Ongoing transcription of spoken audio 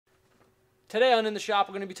Today on In the Shop,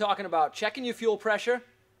 we're going to be talking about checking your fuel pressure,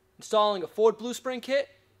 installing a Ford Blue Spring kit,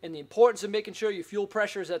 and the importance of making sure your fuel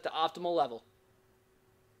pressure is at the optimal level.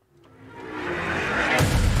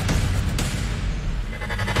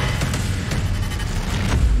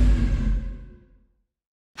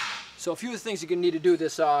 So a few of the things you're going to need to do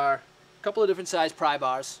this are a couple of different size pry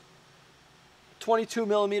bars,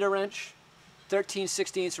 22mm wrench,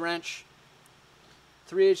 13/16 wrench,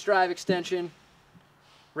 3/8 drive extension,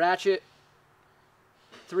 ratchet,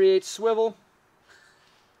 3/8 swivel,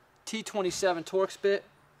 T27 Torx bit,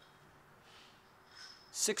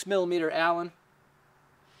 6mm Allen,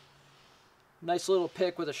 nice little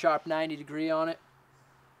pick with a sharp 90-degree on it,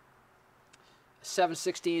 a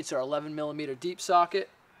 7/16 or 11mm deep socket,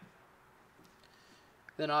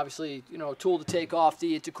 then obviously, a tool to take off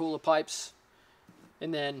the intercooler pipes,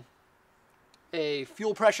 and then a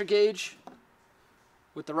fuel pressure gauge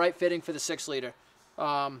with the right fitting for the 6-liter.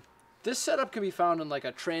 This setup can be found in like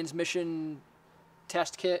a transmission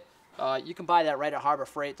test kit. You can buy that right at Harbor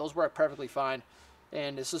Freight. Those work perfectly fine.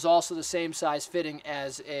 And this is also the same size fitting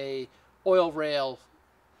as a oil rail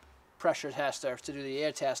pressure tester to do the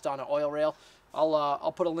air test on an oil rail.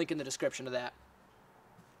 I'll put a link in the description of that.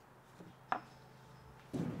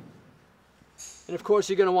 And of course,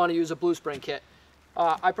 you're going to want to use a Blue Spring kit.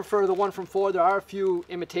 I prefer the one from Ford. There are a few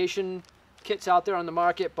imitation kits out there on the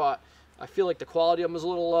market, but I feel like the quality of them is a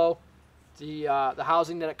little low. The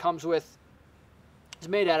housing that it comes with is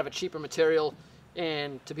made out of a cheaper material,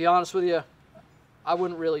 and to be honest with you, I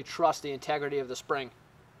wouldn't really trust the integrity of the spring.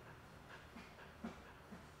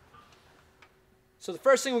 So the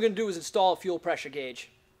first thing we're going to do is install a fuel pressure gauge.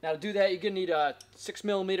 Now to do that, you're going to need a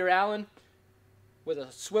 6mm Allen with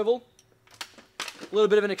a swivel, a little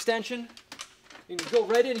bit of an extension. You can go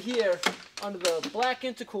right in here under the black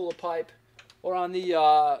intercooler pipe, or on the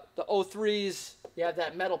 03s, you have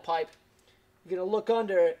that metal pipe. You're going to look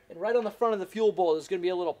under it, and right on the front of the fuel bowl there's going to be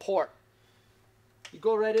a little port. You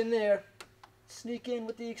go right in there, sneak in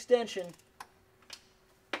with the extension,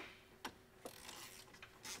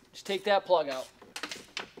 just take that plug out.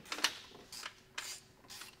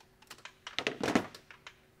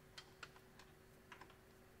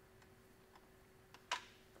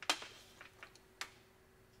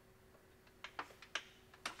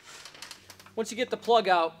 Once you get the plug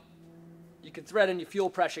out, you can thread in your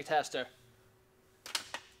fuel pressure tester.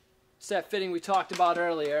 It's that fitting we talked about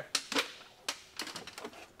earlier.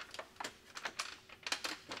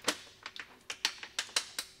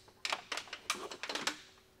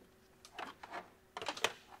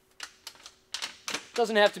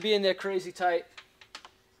 Doesn't have to be in there crazy tight.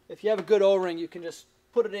 If you have a good O-ring, you can just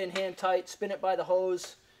put it in hand tight, spin it by the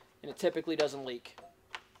hose, and it typically doesn't leak.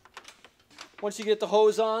 Once you get the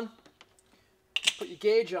hose on, put your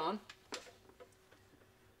gauge on,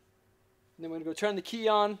 and then we're going to go turn the key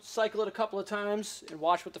on, cycle it a couple of times, and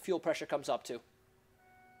watch what the fuel pressure comes up to.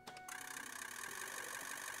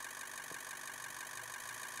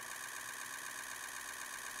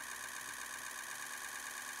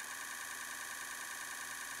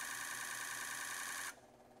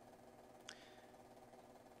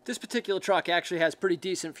 This particular truck actually has pretty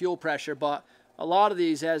decent fuel pressure, but a lot of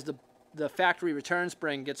these, as the factory return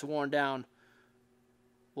spring gets worn down,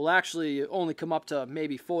 will actually only come up to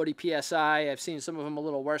maybe 40 psi. I've seen some of them a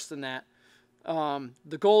little worse than that.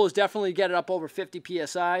 The goal is definitely to get it up over 50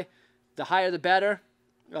 psi. The higher the better.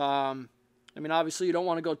 I mean, obviously you don't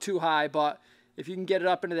want to go too high, but if you can get it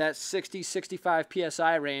up into that 60, 65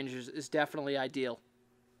 psi range is definitely ideal.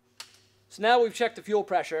 So now we've checked the fuel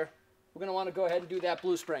pressure, we're going to want to go ahead and do that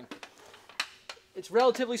Blue Spring. It's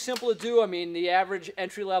relatively simple to do. I mean, the average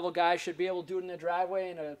entry-level guy should be able to do it in their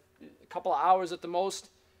driveway in a couple of hours at the most.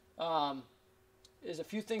 There's a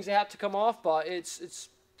few things that have to come off, but it's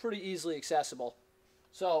pretty easily accessible.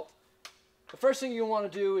 So the first thing you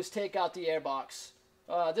want to do is take out the air box.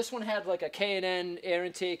 This one had like a K&N air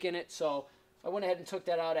intake in it, so I went ahead and took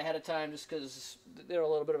that out ahead of time just because they're a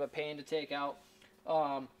little bit of a pain to take out.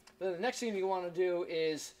 But the next thing you want to do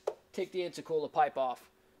is take the intercooler pipe off.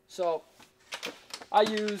 So I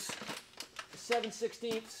use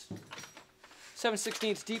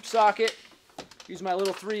 7/16 deep socket. Use my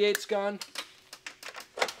little 3/8 gun.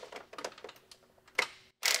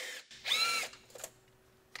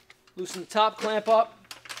 Loosen the top clamp up.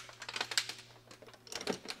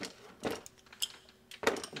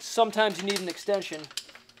 And sometimes you need an extension.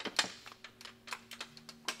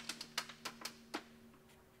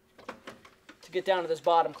 To get down to this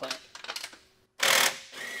bottom clamp.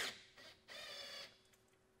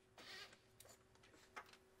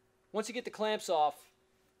 Once you get the clamps off,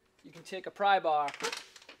 you can take a pry bar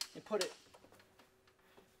and put it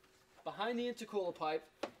behind the intercooler pipe,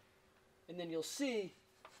 and then you'll see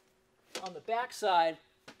on the back side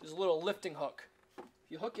there's a little lifting hook. If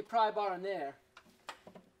you hook your pry bar in there,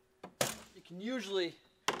 you can usually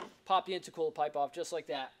pop the intercooler pipe off just like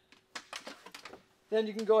that. Then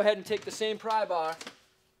you can go ahead and take the same pry bar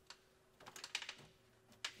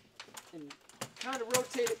and kind of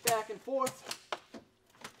rotate it back and forth.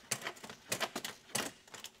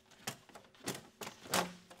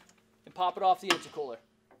 And pop it off the intercooler.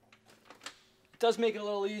 It does make it a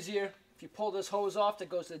little easier. If you pull this hose off that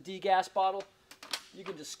goes to the degas bottle, you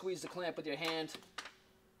can just squeeze the clamp with your hand,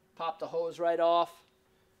 pop the hose right off,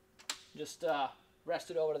 just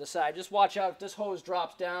rest it over to the side. Just watch out if this hose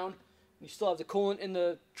drops down and you still have the coolant in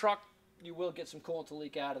the truck, you will get some coolant to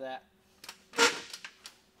leak out of that.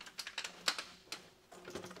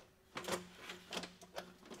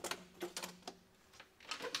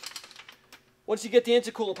 Once you get the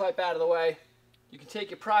intercooler pipe out of the way, you can take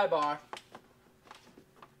your pry bar,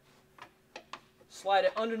 slide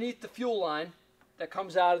it underneath the fuel line that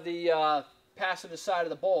comes out of the passenger side of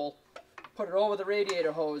the bowl, put it over the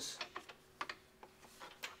radiator hose,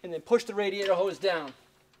 and then push the radiator hose down.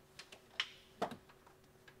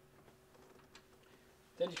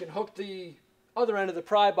 Then you can hook the other end of the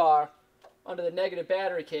pry bar under the negative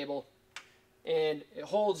battery cable, and it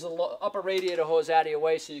holds the upper radiator hose out of your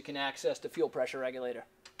way so you can access the fuel pressure regulator.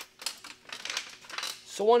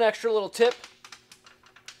 So one extra little tip: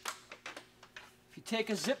 if you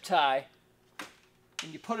take a zip tie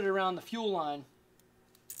and you put it around the fuel line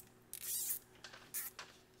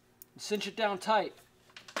and cinch it down tight,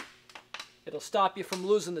 it'll stop you from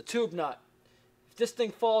losing the tube nut. If this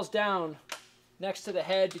thing falls down next to the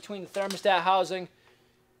head between the thermostat housing,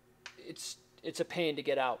 it's a pain to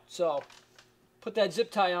get out. So put that zip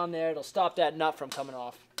tie on there, it'll stop that nut from coming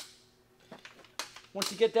off.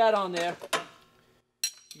 Once you get that on there,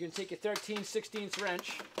 you're going to take your 13/16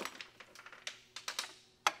 wrench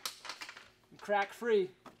and crack free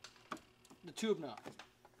the tube nut.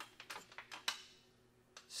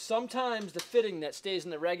 Sometimes the fitting that stays in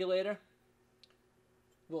the regulator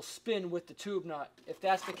will spin with the tube nut. If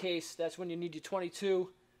that's the case, that's when you need your 22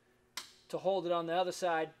 to hold it on the other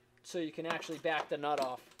side so you can actually back the nut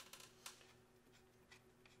off.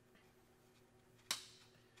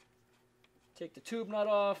 Take the tube nut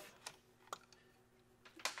off.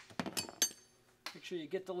 Make sure you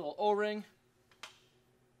get the little O-ring.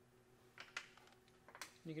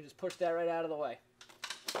 You can just push that right out of the way.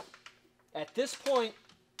 At this point,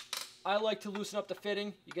 I like to loosen up the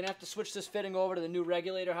fitting. You're going to have to switch this fitting over to the new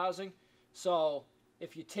regulator housing. So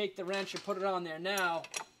if you take the wrench and put it on there now,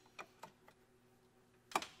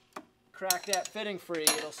 crack that fitting free,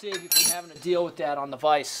 it'll save you from having to deal with that on the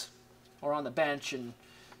vise or on the bench, and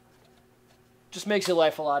just makes your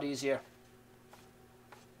life a lot easier.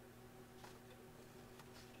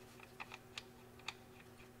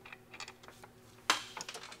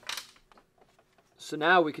 So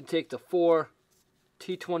now we can take the 4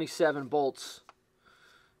 T27 bolts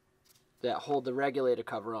that hold the regulator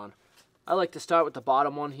cover on. I like to start with the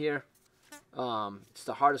bottom one here. It's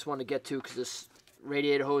the hardest one to get to because this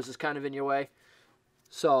radiator hose is kind of in your way.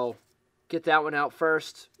 So get that one out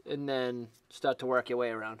first and then start to work your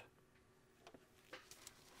way around.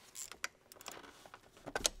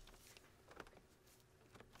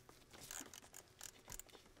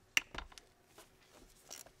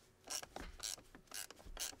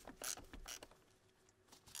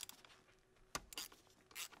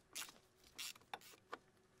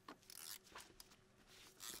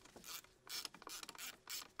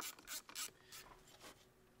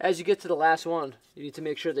 As you get to the last one, you need to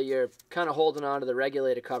make sure that you're kind of holding on to the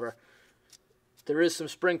regulator cover. There is some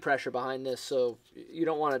spring pressure behind this, so you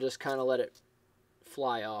don't want to just kind of let it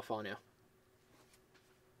fly off on you.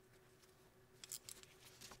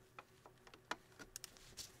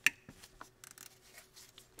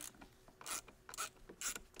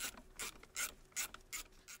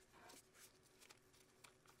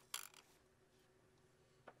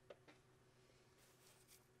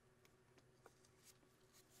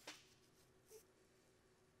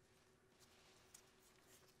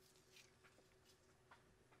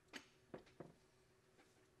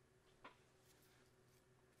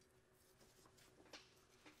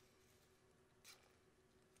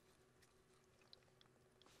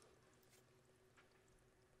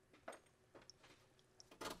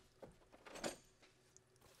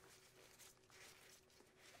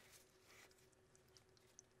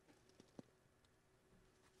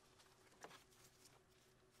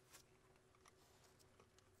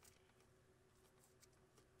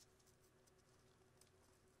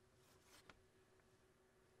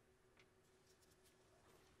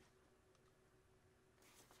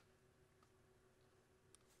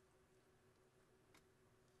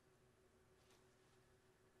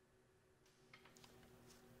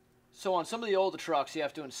 So on some of the older trucks, you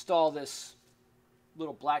have to install this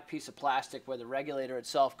little black piece of plastic where the regulator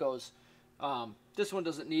itself goes. This one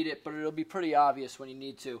doesn't need it, but it'll be pretty obvious when you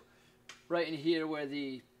need to. Right in here where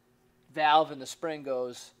the valve and the spring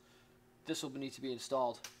goes, this will need to be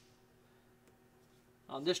installed.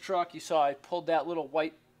 On this truck, you saw I pulled that little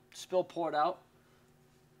white spill port out.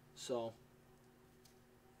 So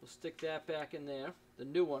we'll stick that back in there, the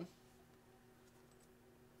new one.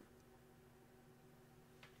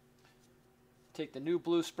 Take the new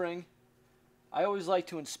blue spring. I always like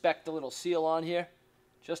to inspect the little seal on here,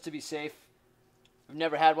 just to be safe. I've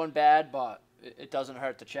never had one bad, but it doesn't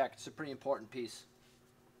hurt to check. It's a pretty important piece.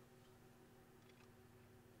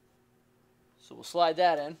 So we'll slide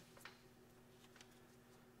that in.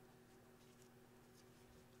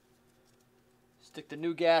 Stick the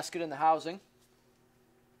new gasket in the housing.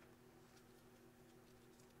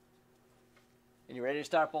 And you're ready to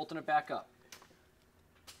start bolting it back up.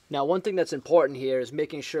 Now, one thing that's important here is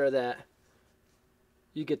making sure that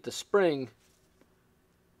you get the spring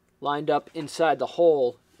lined up inside the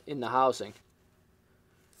hole in the housing.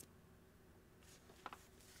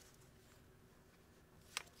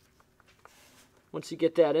 Once you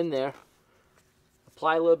get that in there,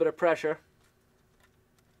 apply a little bit of pressure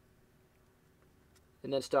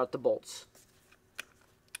and then start the bolts.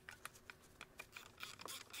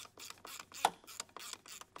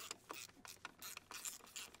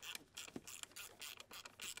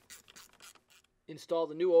 Install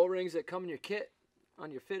the new O-rings that come in your kit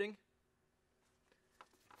on your fitting.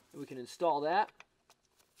 We can install that.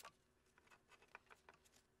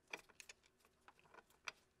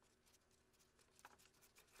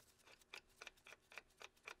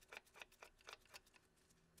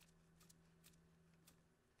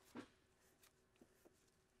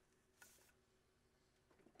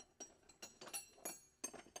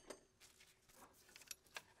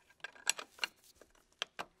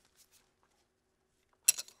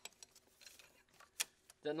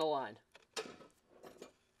 Then the line.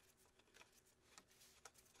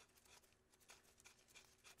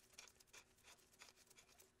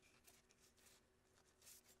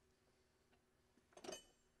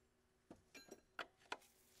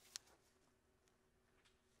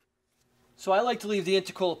 So I like to leave the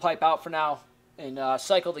intercooler pipe out for now and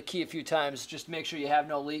cycle the key a few times just to make sure you have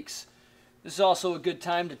no leaks. This is also a good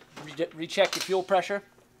time to recheck your fuel pressure.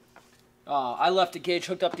 I left the gauge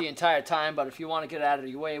hooked up the entire time, but if you want to get it out of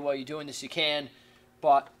your way while you're doing this, you can.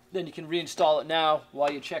 But then you can reinstall it now while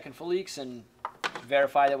you're checking for leaks and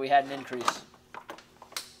verify that we had an increase.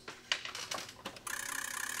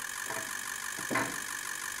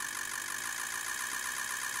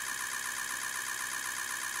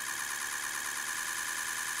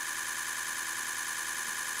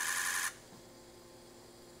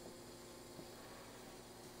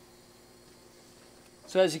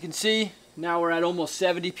 So as you can see, now we're at almost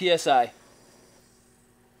 70 psi.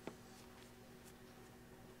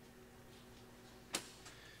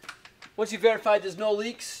 Once you've verified there's no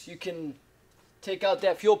leaks, you can take out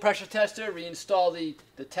that fuel pressure tester, reinstall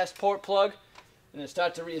the test port plug, and then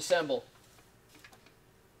start to reassemble.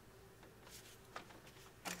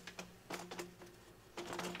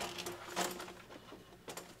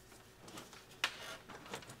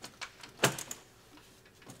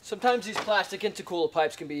 Sometimes these plastic intercooler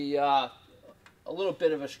pipes can be a little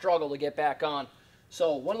bit of a struggle to get back on.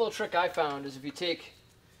 So one little trick I found is if you take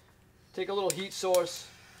a little heat source,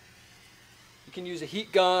 you can use a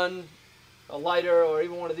heat gun, a lighter, or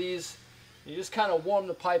even one of these. You just kind of warm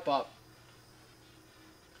the pipe up.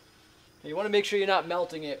 And you want to make sure you're not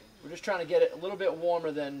melting it. We're just trying to get it a little bit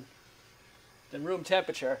warmer than room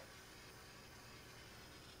temperature.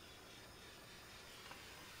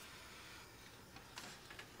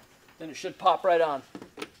 Then it should pop right on.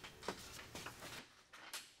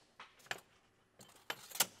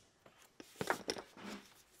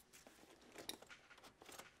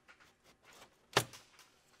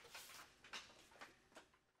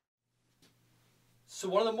 So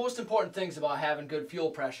one of the most important things about having good fuel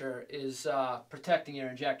pressure is protecting your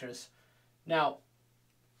injectors. Now,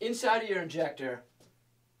 inside of your injector,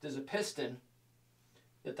 there's a piston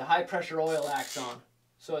that the high pressure oil acts on.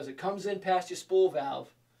 So as it comes in past your spool valve,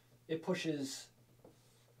 it pushes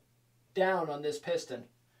down on this piston.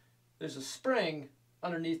 There's a spring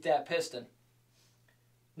underneath that piston.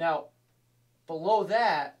 Now, below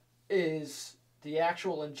that is the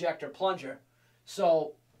actual injector plunger.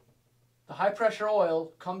 So the high pressure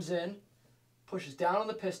oil comes in, pushes down on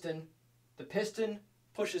the piston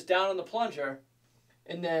pushes down on the plunger,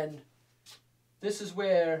 and then this is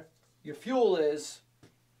where your fuel is,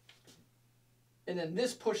 and then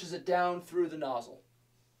this pushes it down through the nozzle.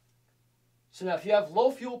 So now if you have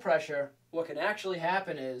low fuel pressure, what can actually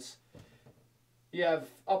happen is you have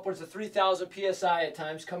upwards of 3,000 psi at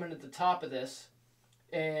times coming at the top of this,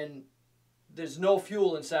 and there's no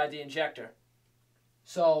fuel inside the injector.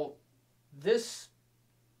 So this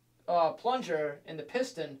plunger in the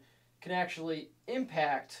piston can actually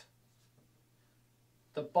impact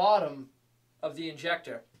the bottom of the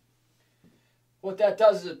injector. What that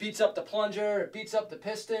does is it beats up the plunger, it beats up the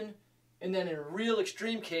piston, and then in a real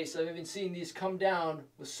extreme case, I've even seen these come down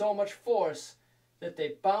with so much force that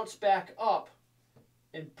they bounce back up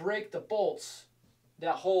and break the bolts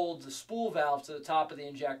that hold the spool valve to the top of the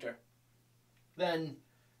injector. Then,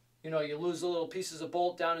 you know, you lose the little pieces of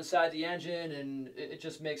bolt down inside the engine, and it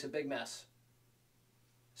just makes a big mess.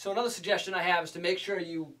 So another suggestion I have is to make sure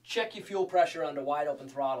you check your fuel pressure under wide open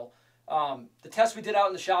throttle. The test we did out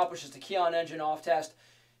in the shop, which is the key on engine off test,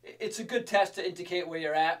 it's a good test to indicate where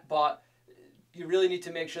you're at, but you really need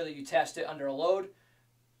to make sure that you test it under a load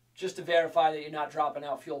just to verify that you're not dropping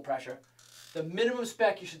out fuel pressure. The minimum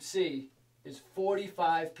spec you should see is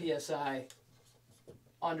 45 psi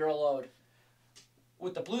under a load.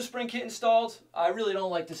 With the Blue Spring kit installed, I really don't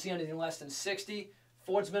like to see anything less than 60.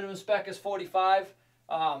 Ford's minimum spec is 45.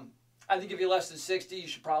 I think if you're less than 60, you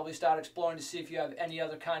should probably start exploring to see if you have any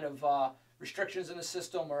other kind of restrictions in the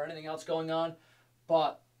system or anything else going on.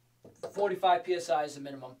 But 45 psi is the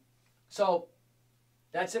minimum. So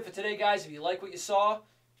that's it for today, guys. If you like what you saw,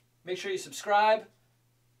 make sure you subscribe,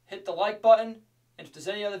 hit the like button, and if there's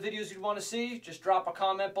any other videos you'd want to see, just drop a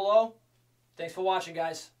comment below. Thanks for watching,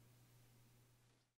 guys.